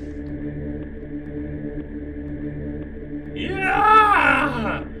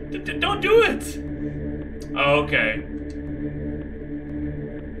 Yeah! Don't do it! Oh, okay.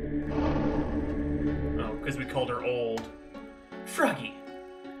 Oh, because we called her old. Froggy,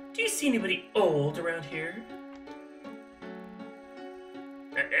 do you see anybody old around here?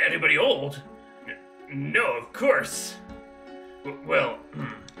 Anybody old? No, of course. Well,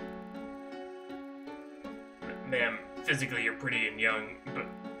 ma'am, physically you're pretty and young,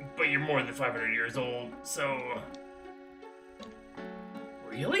 but you're more than 500 years old, so...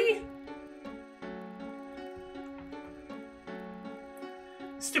 Really?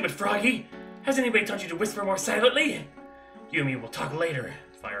 Stupid Froggy! Has anybody taught you to whisper more silently? You and me will talk later.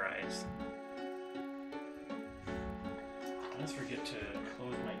 Fire eyes. I always forget to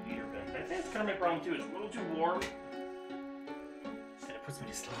close my heater vent. I think it's kind of my problem too. It's a little too warm. And it puts me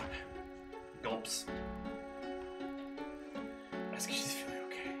to sleep. Gulps. Ask if she's feeling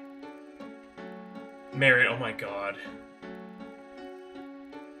okay. Mary, oh my god.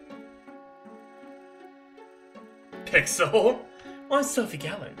 Pixel? Well, I'm Sophie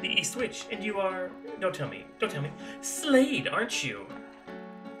Gallard, the East Witch, and you are... Don't tell me. Slade, aren't you?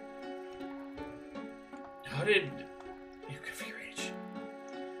 How did you go for your age?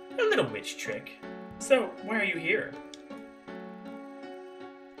 A little witch trick. So, why are you here?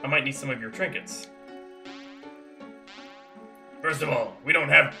 I might need some of your trinkets. First of all, we don't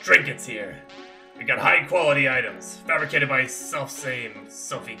have trinkets here. We got high-quality items, fabricated by self-same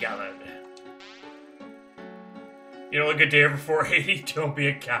Sophie Gallard. You don't look a day over 480? Don't be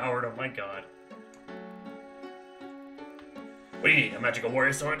a coward, oh my god. What do you need? A magical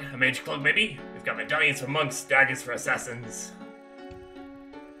warrior sword? A mage cloak, maybe? We've got medallions for monks, daggers for assassins.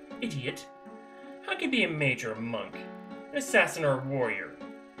 Idiot. How can you be a mage or a monk? An assassin or a warrior?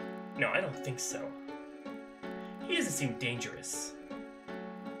 No, I don't think so. He doesn't seem dangerous.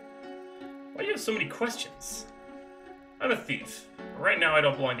 Why do you have so many questions? I'm a thief. Right now I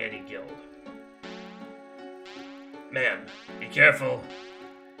don't belong to any guild. Man, be careful.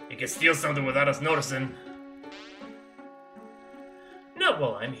 You can steal something without us noticing. Not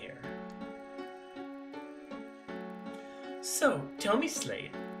while I'm here. So, tell me,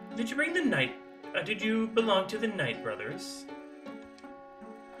 Slade, did you bring the Night... did you belong to the Night Brothers?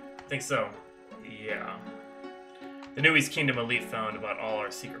 I think so. Yeah. The New East Kingdom elite found about all our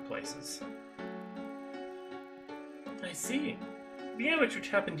secret places. I see. The ambush which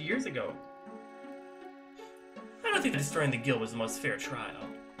happened years ago. I don't think that destroying the guild was the most fair trial.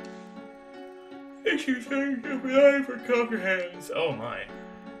 Issues relying for Copperheads. Oh my.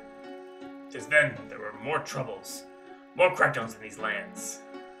 Just then, there were more troubles. More crackdowns in these lands.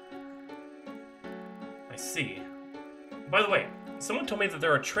 I see. By the way, someone told me that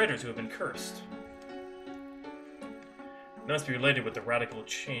there are traitors who have been cursed. It must be related with the radical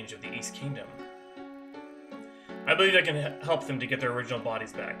change of the East Kingdom. I believe I can help them to get their original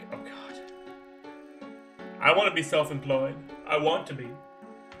bodies back. Oh god. I want to be self-employed. I want to be.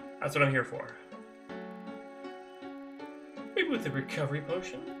 That's what I'm here for. Maybe with a recovery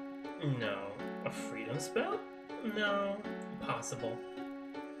potion? No. A freedom spell? No. Impossible.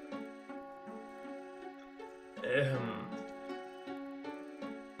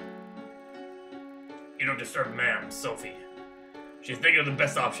 You don't disturb ma'am, Sophie. She's thinking of the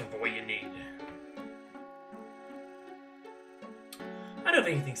best option for what you need. I don't have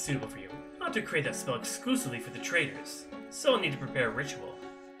anything suitable for you. I'll have to create that spell exclusively for the traders, so I'll need to prepare a ritual.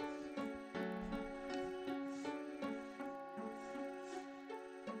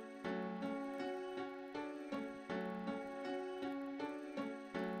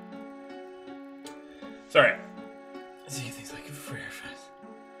 Sorry. See things like prayer fast.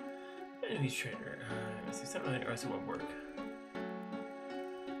 Enemies trader. Something or else it won't work.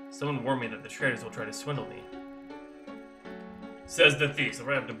 Someone warned me that the traders will try to swindle me. Says the thief, so we're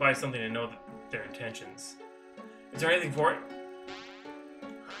gonna have to buy something to know their intentions. Is there anything for it?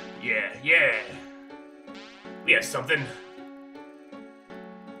 Yeah. We have something.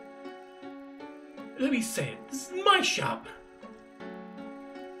 Let me say it. This is my shop.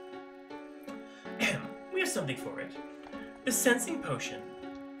 We have something for it. The sensing potion.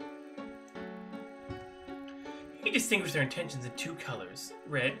 You can distinguish their intentions in 2 colors.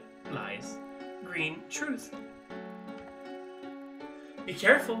 Red, lies. Green, truth. Be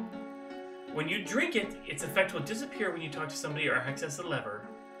careful. When you drink it, its effect will disappear when you talk to somebody or access a lever.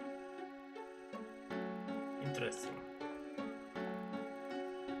 Interesting.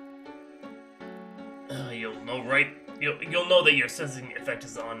 You'll know, right? You'll know that your sensing effect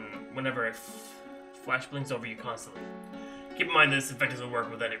is on whenever a flash blinks over you constantly. Keep in mind this effect doesn't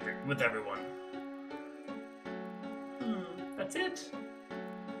work with everyone. That's it.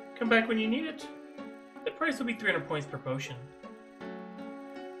 Come back when you need it. The price will be 300 points per potion.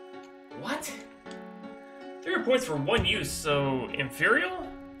 What? 300 points for 1 use, so Imperial?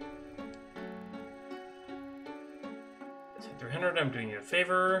 300, I'm doing you a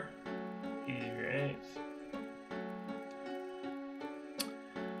favor. Right.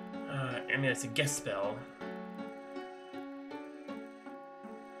 I mean, it's a guest spell.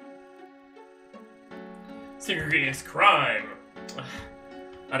 Secret ingredients crime.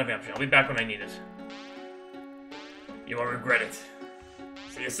 Out of option. I'll be back when I need it. You won't regret it.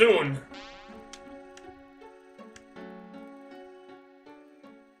 See you soon.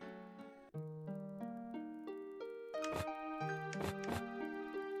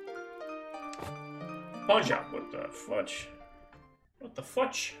 pawn shop. What the fudge? What the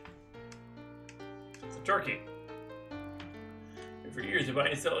fudge? It's a turkey. For years, I buy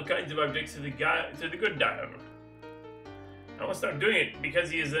and sell all kinds of objects to the good dial. I want to stop doing it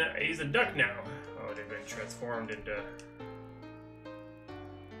because he's a duck now. Oh, they've been transformed into.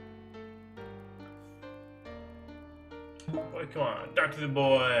 Boy, come on, talk to the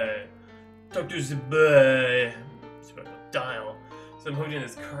boy. Talk to the boy. It's about the dial. So I'm hooked in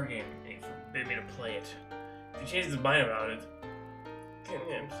this card game and he forbid me to play it. If he changes his mind about it, come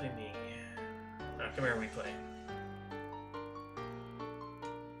here and play me. Come here and we play.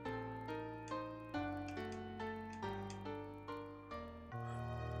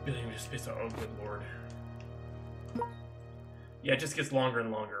 Billion just spaced out. Oh, good lord. Yeah, it just gets longer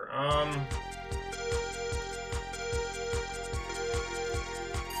and longer.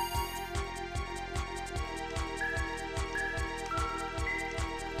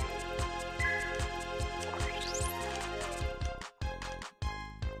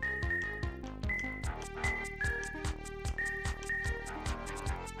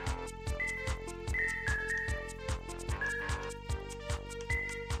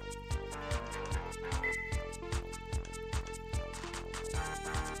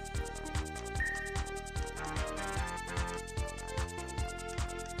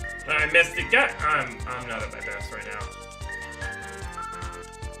 I missed the gut. I'm not at my best right now.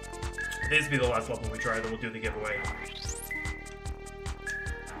 This will be the last level we try, then we'll do the giveaway.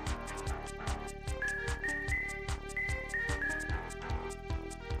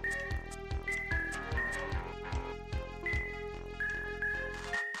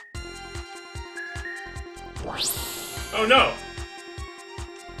 Oh no!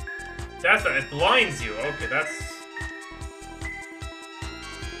 That's it blinds you. Okay, that's.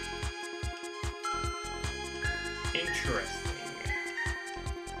 Interesting.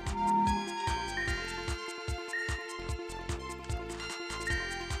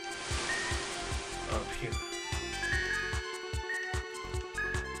 Oh, phew.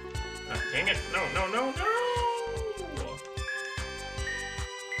 Ah, dang it. No, no, no, no!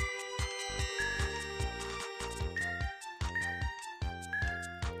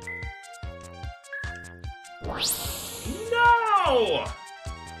 No!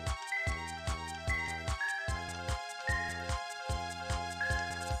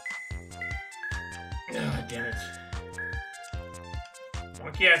 Oh, damn it.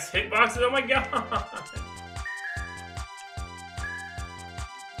 Monkey ass hitboxes, oh my god!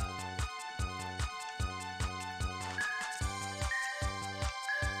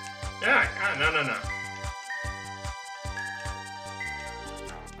 No, no, no.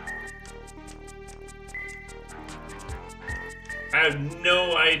 I have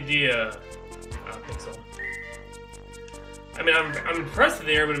no idea. I don't think so. I mean, I'm impressed that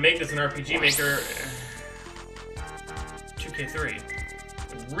they were able to make this an RPG Maker 2K3.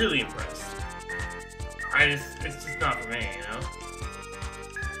 I'm really impressed. It's just not for me, you know?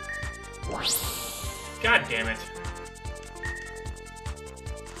 God damn it.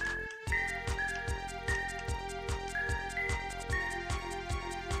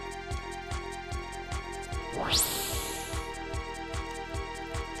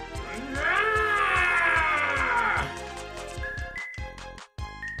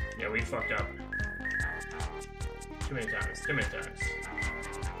 Yeah, we fucked up. Too many times. Too many times.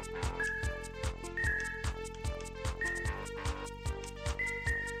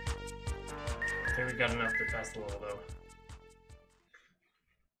 I think we got enough to pass the level, though.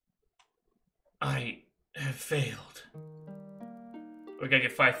 I have failed. We gotta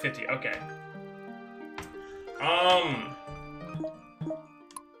get 550. Okay.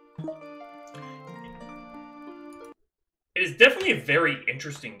 It is definitely a very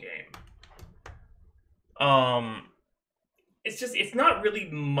interesting game. It's not really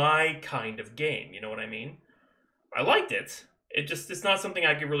my kind of game, you know what I mean? I liked it. It's not something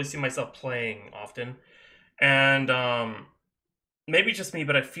I could really see myself playing often. And, maybe just me,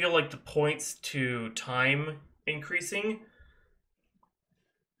 but I feel like the points to time increasing,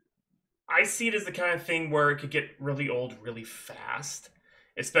 I see it as the kind of thing where it could get really old really fast.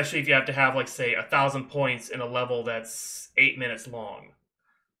 Especially if you have to have, like, say, 1,000 points in a level that's 8 minutes long.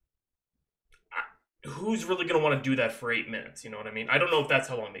 Who's really going to want to do that for 8 minutes, you know what I mean? I don't know if that's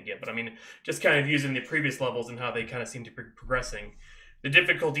how long they get, but I mean, just kind of using the previous levels and how they kind of seem to be progressing. The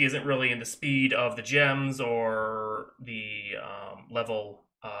difficulty isn't really in the speed of the gems or the level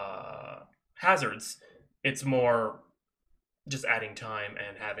hazards. It's more just adding time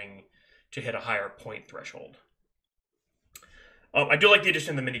and having to hit a higher point threshold. I do like the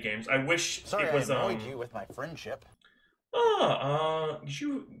addition of the minigames. I wish it was... Sorry I annoyed you with my friendship.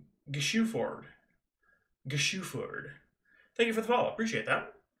 Geshuford. Geschuford. Thank you for the follow. Appreciate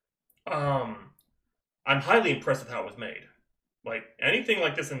that. I'm highly impressed with how it was made. Like, anything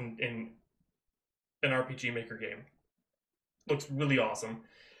like this in an RPG Maker game looks really awesome.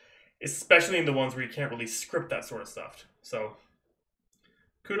 Especially in the ones where you can't really script that sort of stuff. So,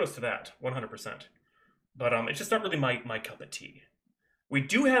 kudos to that, 100%. But it's just not really my cup of tea. We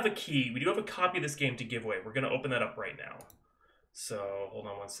do have a key. We do have a copy of this game to give away. We're going to open that up right now. So, hold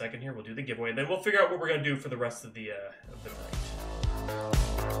on one second here. We'll do the giveaway. Then we'll figure out what we're going to do for the rest of the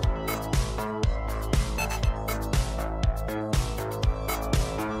night.